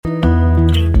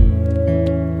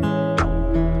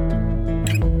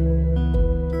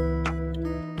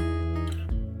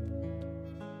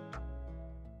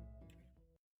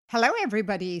Hello,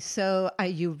 everybody. So, are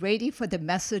you ready for the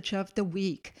message of the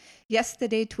week?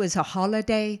 Yesterday it was a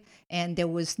holiday and there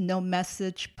was no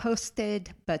message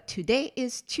posted, but today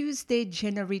is Tuesday,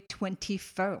 January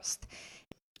 21st.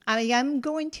 I am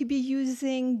going to be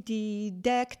using the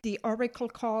deck, the Oracle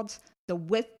cards,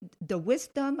 the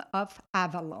Wisdom of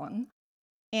Avalon,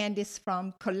 and it's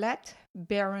from Colette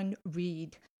Baron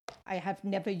Reed. I have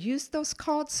never used those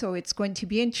cards, so it's going to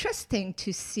be interesting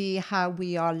to see how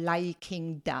we are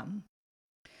liking them.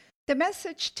 The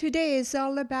message today is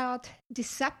all about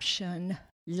deception,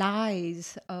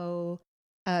 lies, or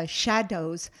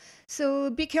shadows. So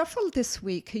be careful this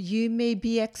week. You may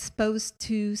be exposed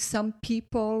to some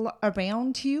people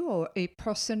around you or a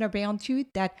person around you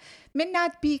that may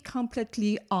not be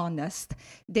completely honest.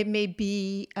 They may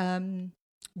be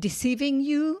deceiving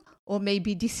you, or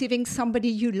maybe deceiving somebody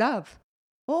you love.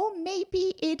 Or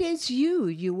maybe it is you.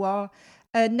 You are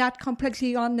not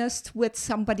completely honest with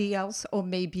somebody else, or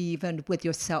maybe even with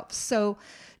yourself. So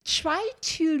try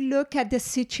to look at the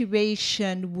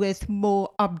situation with more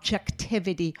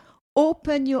objectivity.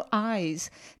 Open your eyes.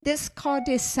 This card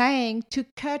is saying to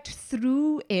cut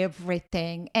through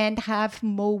everything and have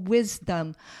more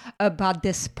wisdom about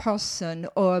this person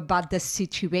or about the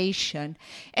situation,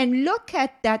 and look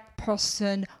at that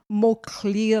person more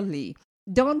clearly.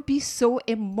 Don't be so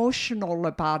emotional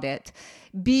about it.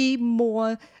 Be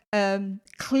more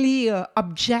clear,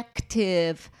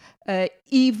 objective,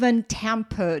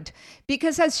 even-tempered.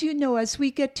 Because as you know, as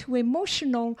we get too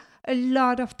emotional, a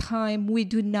lot of time we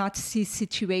do not see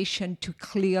situation too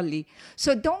clearly.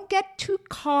 So don't get too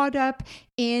caught up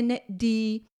in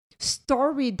the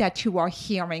story that you are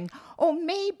hearing, or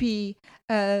maybe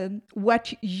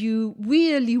what you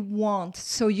really want.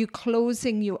 So you're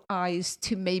closing your eyes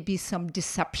to maybe some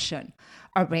deception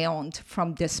around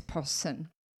from this person.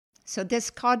 So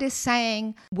this card is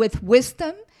saying with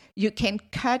wisdom, you can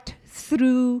cut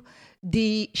through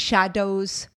the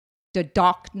shadows, the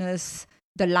darkness,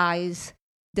 the lies,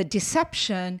 the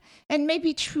deception, and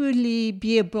maybe truly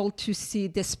be able to see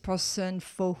this person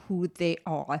for who they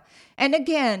are. And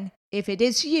again, if it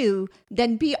is you,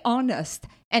 then be honest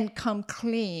and come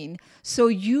clean so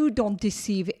you don't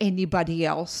deceive anybody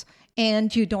else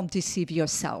and you don't deceive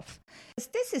yourself.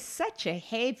 This is such a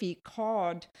heavy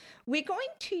card. We're going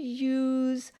to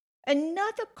use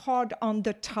another card on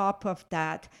the top of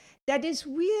that. That is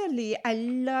really, I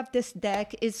love this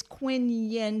deck, is Kuan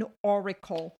Yin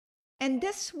Oracle. And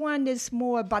this one is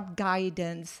more about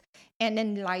guidance and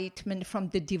enlightenment from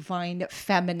the divine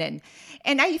feminine.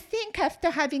 And I think after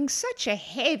having such a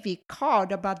heavy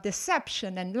card about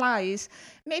deception and lies,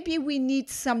 maybe we need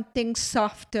something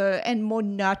softer and more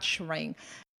nurturing.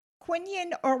 Kuan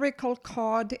Yin Oracle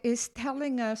card is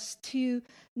telling us to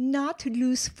not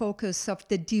lose focus of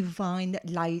the divine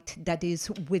light that is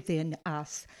within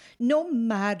us, no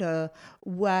matter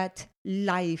what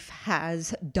life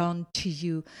has done to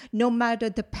you, no matter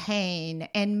the pain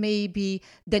and maybe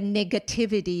the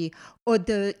negativity or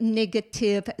the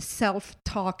negative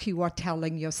self-talk you are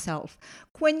telling yourself.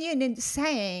 Kuan Yin is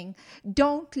saying,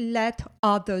 don't let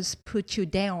others put you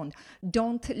down.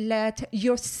 Don't let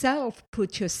yourself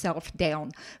put yourself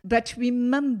down. But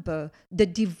remember the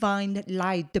divine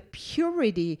light, the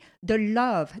purity, the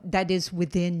love that is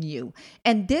within you.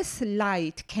 And this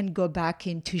light can go back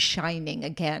into shining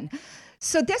again.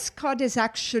 So this card is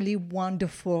actually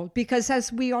wonderful because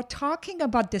as we are talking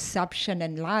about deception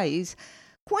and lies,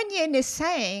 Kuan Yin is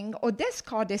saying, or this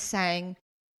card is saying,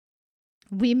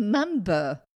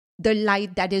 remember the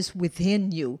light that is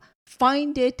within you.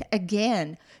 Find it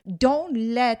again. Don't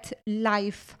let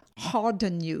life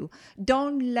harden you.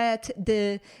 Don't let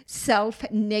the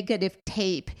self-negative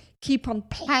tape keep on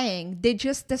playing. They're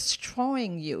just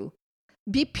destroying you.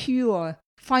 Be pure.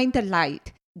 Find the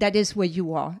light. That is where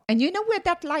you are. And you know where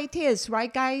that light is,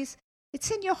 right, guys? It's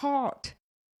in your heart.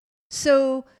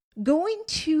 So go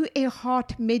into a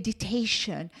heart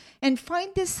meditation and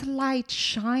find this light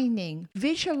shining.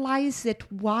 Visualize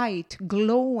it white,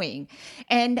 glowing,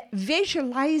 and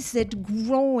visualize it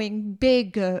growing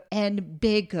bigger and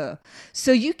bigger.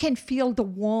 So you can feel the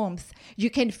warmth, you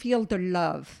can feel the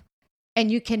love, and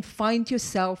you can find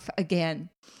yourself again.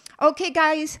 Okay,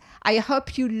 guys, I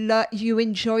hope you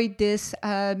enjoyed this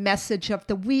message of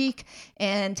the week,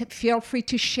 and feel free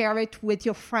to share it with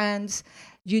your friends.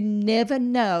 You never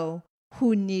know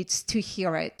who needs to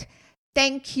hear it.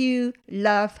 Thank you.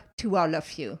 Love to all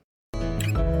of you.